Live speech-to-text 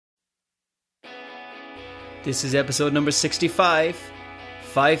This is episode number 65,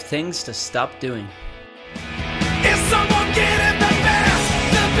 5 Things to Stop Doing. Is someone getting the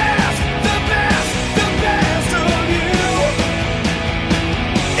best of you?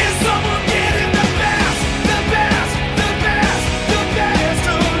 Is someone getting the best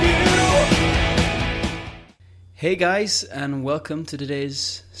of you? Hey guys, and welcome to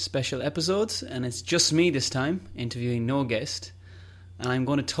today's special episode. And it's just me this time, interviewing no guest. And I'm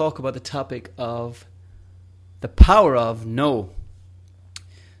going to talk about the topic of the power of no.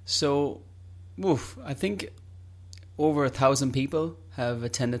 So, I think over 1,000 people have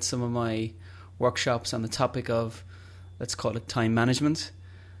attended some of my workshops on the topic of, let's call it, time management.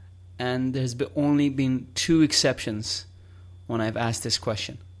 And there's only been 2 exceptions when I've asked this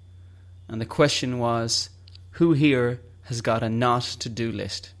question. And the question was, who here has got a not to-do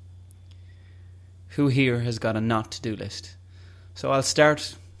list? Who here has got a not to-do list? So I'll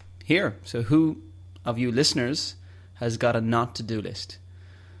start here. So who of you listeners has got a not to-do list?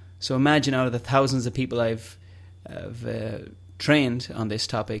 So imagine out of the thousands of people I've trained on this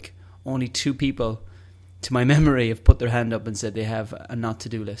topic, only 2 people to my memory have put their hand up and said they have a not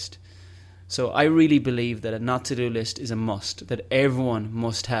to-do list. So I really believe that a not to-do list is a must, that everyone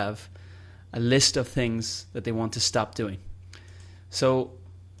must have a list of things that they want to stop doing. So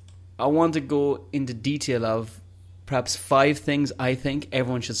I want to go into detail of perhaps 5 things I think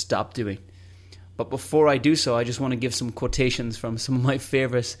everyone should stop doing. But before I do so, I just want to give some quotations from some of my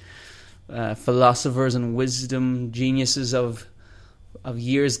favourite philosophers and wisdom geniuses of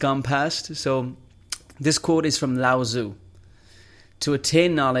years gone past. So this quote is from Lao Tzu. To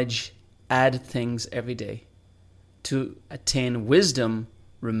attain knowledge, add things every day. To attain wisdom,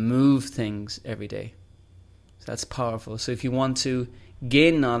 remove things every day. So that's powerful. So if you want to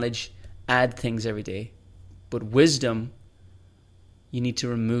gain knowledge, add things every day. But wisdom, you need to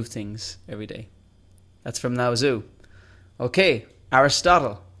remove things every day. That's from Lao Tzu. Okay,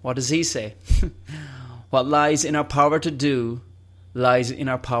 Aristotle, what does he say? What lies in our power to do lies in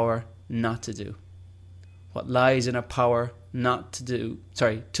our power not to do. What lies in our power to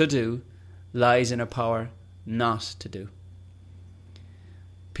do lies in our power not to do.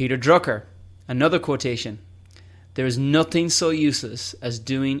 Peter Drucker, another quotation. There is nothing so useless as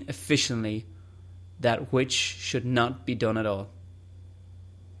doing efficiently that which should not be done at all.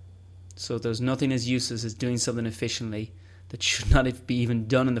 So there's nothing as useless as doing something efficiently that should not be even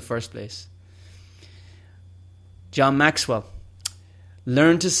done in the first place. John Maxwell,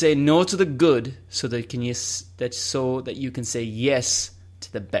 learn to say no to the good so that you can say yes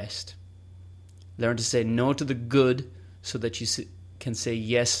to the best. Learn to say no to the good so that you can say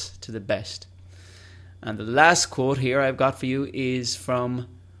yes to the best. And the last quote here I've got for you is from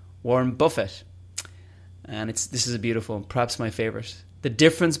Warren Buffett. And this is a beautiful one, perhaps my favorite. The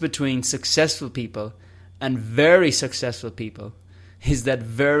difference between successful people and very successful people is that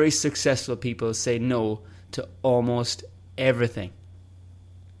very successful people say no to almost everything.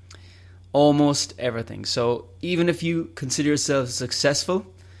 Almost everything. So even if you consider yourself successful,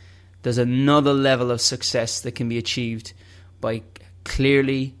 there's another level of success that can be achieved by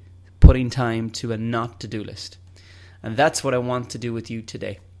clearly putting time to a not to-do list. And that's what I want to do with you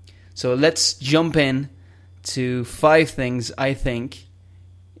today. So let's jump in to 5 things I think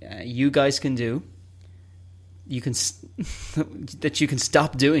you guys can do. That you can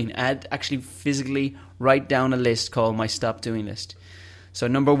stop doing. Actually physically write down a list called my stop doing list. So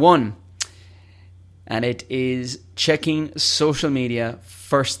number 1, and it is checking social media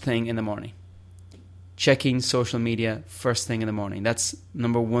first thing in the morning. Checking social media first thing in the morning. That's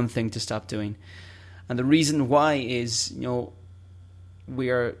number 1 thing to stop doing. And the reason why is, you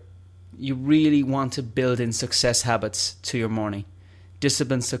really want to build in success habits to your morning.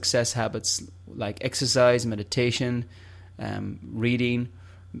 Disciplined success habits like exercise, meditation, reading,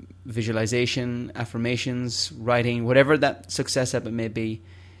 visualization, affirmations, writing, whatever that success habit may be.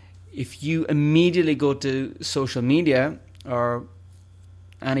 If you immediately go to social media or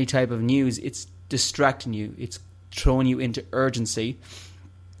any type of news, it's distracting you. It's throwing you into urgency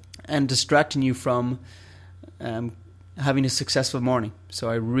and distracting you from having a successful morning. So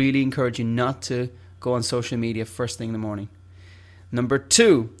I really encourage you not to go on social media first thing in the morning. Number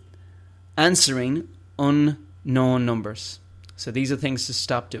 2, answering unknown numbers. So these are things to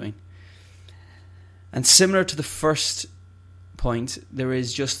stop doing. And similar to the first point, there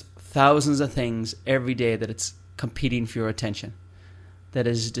is just thousands of things every day that it's competing for your attention, that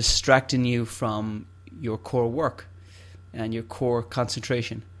is distracting you from your core work and your core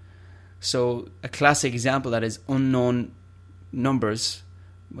concentration. So a classic example that is unknown numbers,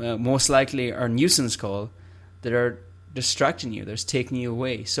 most likely are nuisance call that are distracting you, that's taking you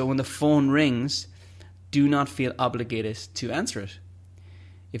away. So when the phone rings, do not feel obligated to answer it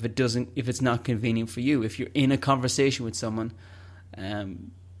if it's not convenient for you. If you're in a conversation with someone,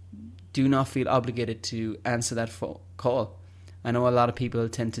 do not feel obligated to answer that call. I know a lot of people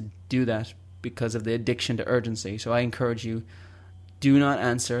tend to do that because of the addiction to urgency. So I encourage you, do not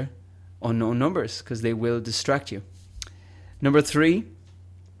answer unknown numbers because they will distract you. Number 3,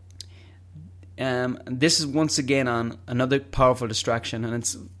 this is once again on another powerful distraction, and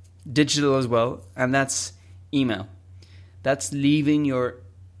it's digital as well, and that's email. That's leaving your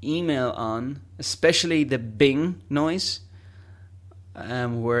email on, especially the bing noise,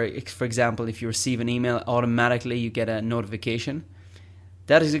 where, for example, if you receive an email, automatically you get a notification.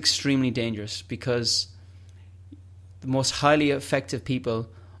 That is extremely dangerous because the most highly effective people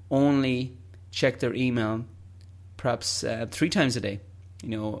only check their email perhaps 3 times a day.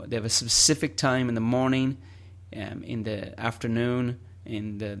 They have a specific time in the morning, in the afternoon,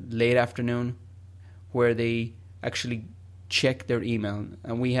 in the late afternoon, where they actually check their email.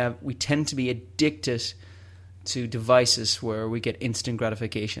 And we tend to be addicted to devices where we get instant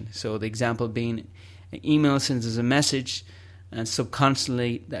gratification. So the example being, an email sends us a message, and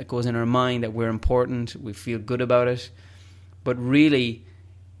subconsciously that goes in our mind that we're important, we feel good about it. But really,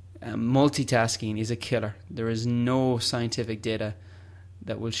 multitasking is a killer. There is no scientific data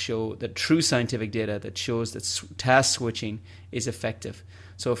that will show, that true scientific data that shows that task switching is effective.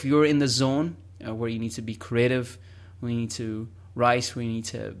 So if you're in the zone where you need to be creative, we need to write, we need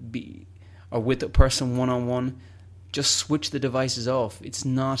to be, or with a person one-on-one, just switch the devices off. It's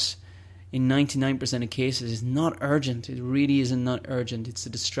not, in 99% of cases, it's not urgent. It really isn't not urgent. It's a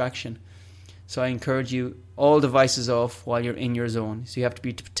distraction. So I encourage you, all devices off while you're in your zone. So you have to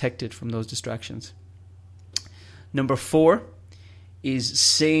be protected from those distractions. Number 4 is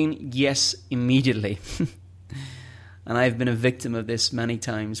saying yes immediately. And I've been a victim of this many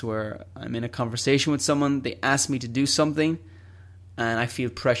times, where I'm in a conversation with someone, they ask me to do something, and I feel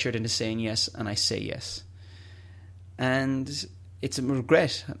pressured into saying yes, and I say yes. And it's a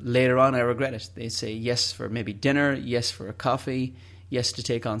regret. Later on, I regret it. They say yes for maybe dinner, yes for a coffee, yes to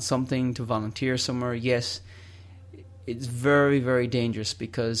take on something, to volunteer somewhere, yes. It's very, very dangerous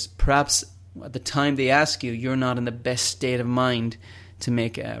because perhaps at the time they ask you, you're not in the best state of mind to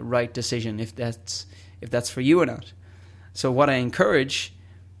make a right decision if that's for you or not. So what I encourage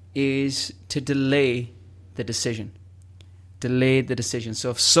is to delay the decision. Delay the decision. So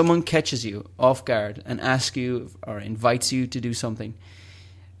if someone catches you off guard and asks you or invites you to do something,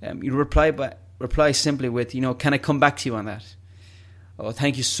 you reply simply with, can I come back to you on that? Oh,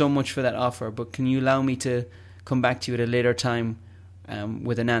 thank you so much for that offer, but can you allow me to come back to you at a later time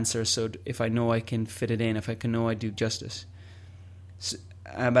with an answer, so if I know I can fit it in, if I can know I do justice. So,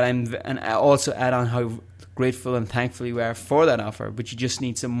 and I also add on how grateful and thankful you are for that offer, but you just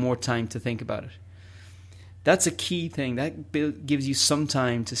need some more time to think about it. That's a key thing. That gives you some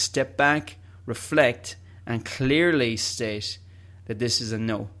time to step back, reflect, and clearly state that this is a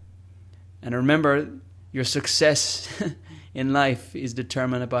no. And remember, your success in life is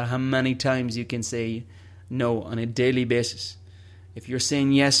determined by how many times you can say no on a daily basis. If you're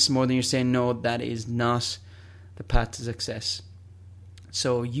saying yes more than you're saying no, that is not the path to success.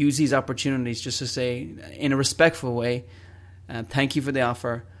 So use these opportunities just to say, in a respectful way, thank you for the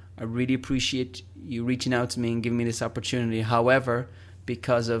offer. I really appreciate you reaching out to me and giving me this opportunity. However,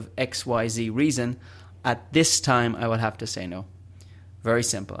 because of XYZ reason, at this time I will have to say no. Very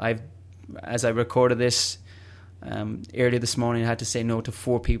simple. As I recorded this earlier this morning, I had to say no to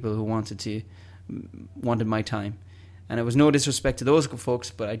 4 people who wanted my time. And it was no disrespect to those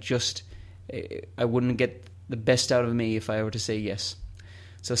folks, but I wouldn't get the best out of me if I were to say yes.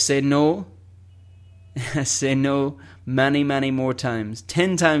 So say no. Say no many, many more times,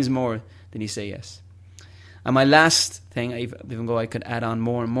 10 times more than you say yes. And my last thing, even though I could add on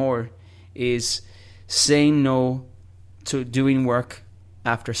more and more, is saying no to doing work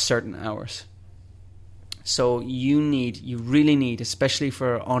after certain hours. So you really need, especially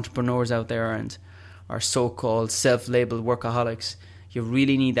for entrepreneurs out there and our so-called self-labeled workaholics, you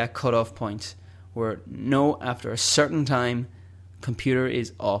really need that cutoff point where no, after a certain time, computer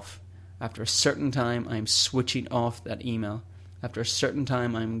is off. After a certain time, I'm switching off that email. After a certain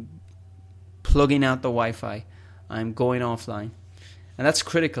time, I'm plugging out the Wi-Fi. I'm going offline. And that's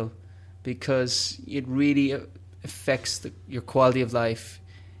critical because it really affects your quality of life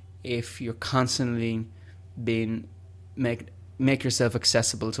if you're constantly make yourself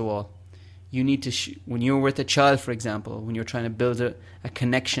accessible to all. You need to, when you're with a child, for example, when you're trying to build a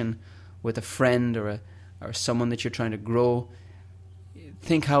connection with a friend or someone that you're trying to grow,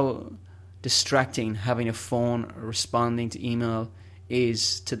 think how distracting having a phone or responding to email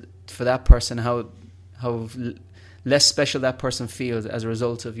is for that person, how less special that person feels as a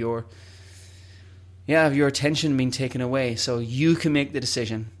result of your attention being taken away. So you can make the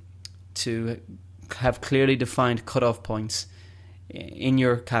decision to have clearly defined cutoff points in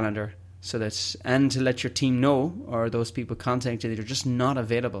your calendar, and to let your team know, or those people contact you, that you're just not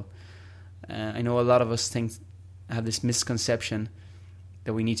available. I know a lot of us have this misconception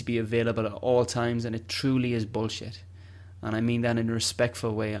that we need to be available at all times, and it truly is bullshit. And I mean that in a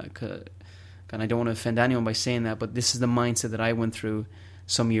respectful way. And I don't want to offend anyone by saying that, but this is the mindset that I went through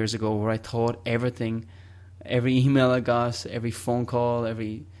some years ago, where I thought everything, every email I got, every phone call,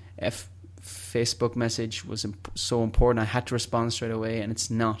 every Facebook message was so important. I had to respond straight away, and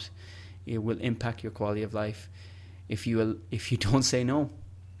it's not. It will impact your quality of life if you don't say no.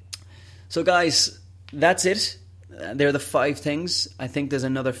 So guys, that's it. They're the 5 things. I think there's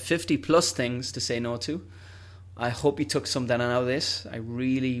another 50 plus things to say no to. I hope you took something out of this. I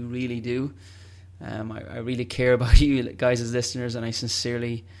really, really do. I really care about you guys as listeners, and I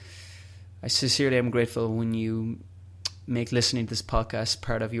sincerely am grateful when you make listening to this podcast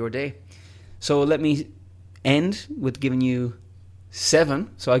part of your day. So let me end with giving you 7.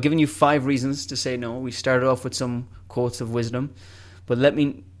 So I've given you 5 reasons to say no. We started off with some quotes of wisdom, but let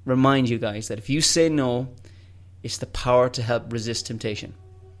me remind you guys that if you say no, it's the power to help resist temptation.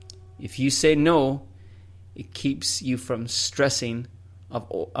 If you say no, it keeps you from stressing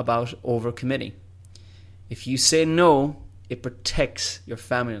about overcommitting. If you say no, it protects your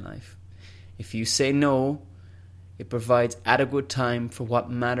family life. If you say no, it provides adequate time for what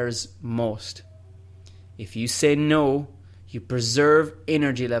matters most. If you say no, you preserve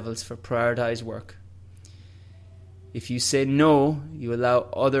energy levels for prioritized work. If you say no, you allow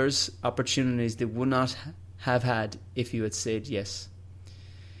others opportunities they would not have had if you had said yes.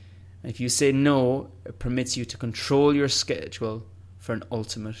 If you say no, it permits you to control your schedule for an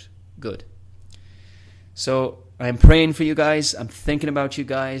ultimate good. So I'm praying for you guys. I'm thinking about you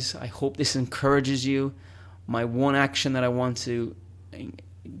guys. I hope this encourages you. My one action that I want to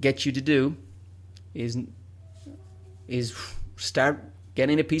get you to do is start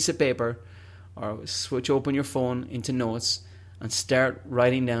getting a piece of paper, or switch open your phone into notes and start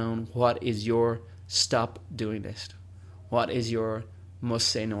writing down what is your stop doing list. What is your must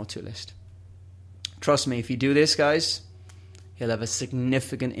say no to list. Trust me, if you do this, guys, it'll have a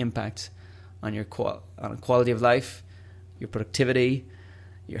significant impact on your quality of life, your productivity,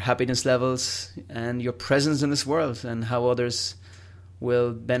 your happiness levels, and your presence in this world, and how others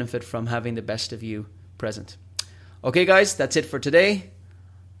will benefit from having the best of you present. Okay, guys, that's it for today.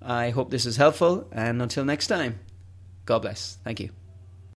 I hope this is helpful, and until next time, God bless. Thank you.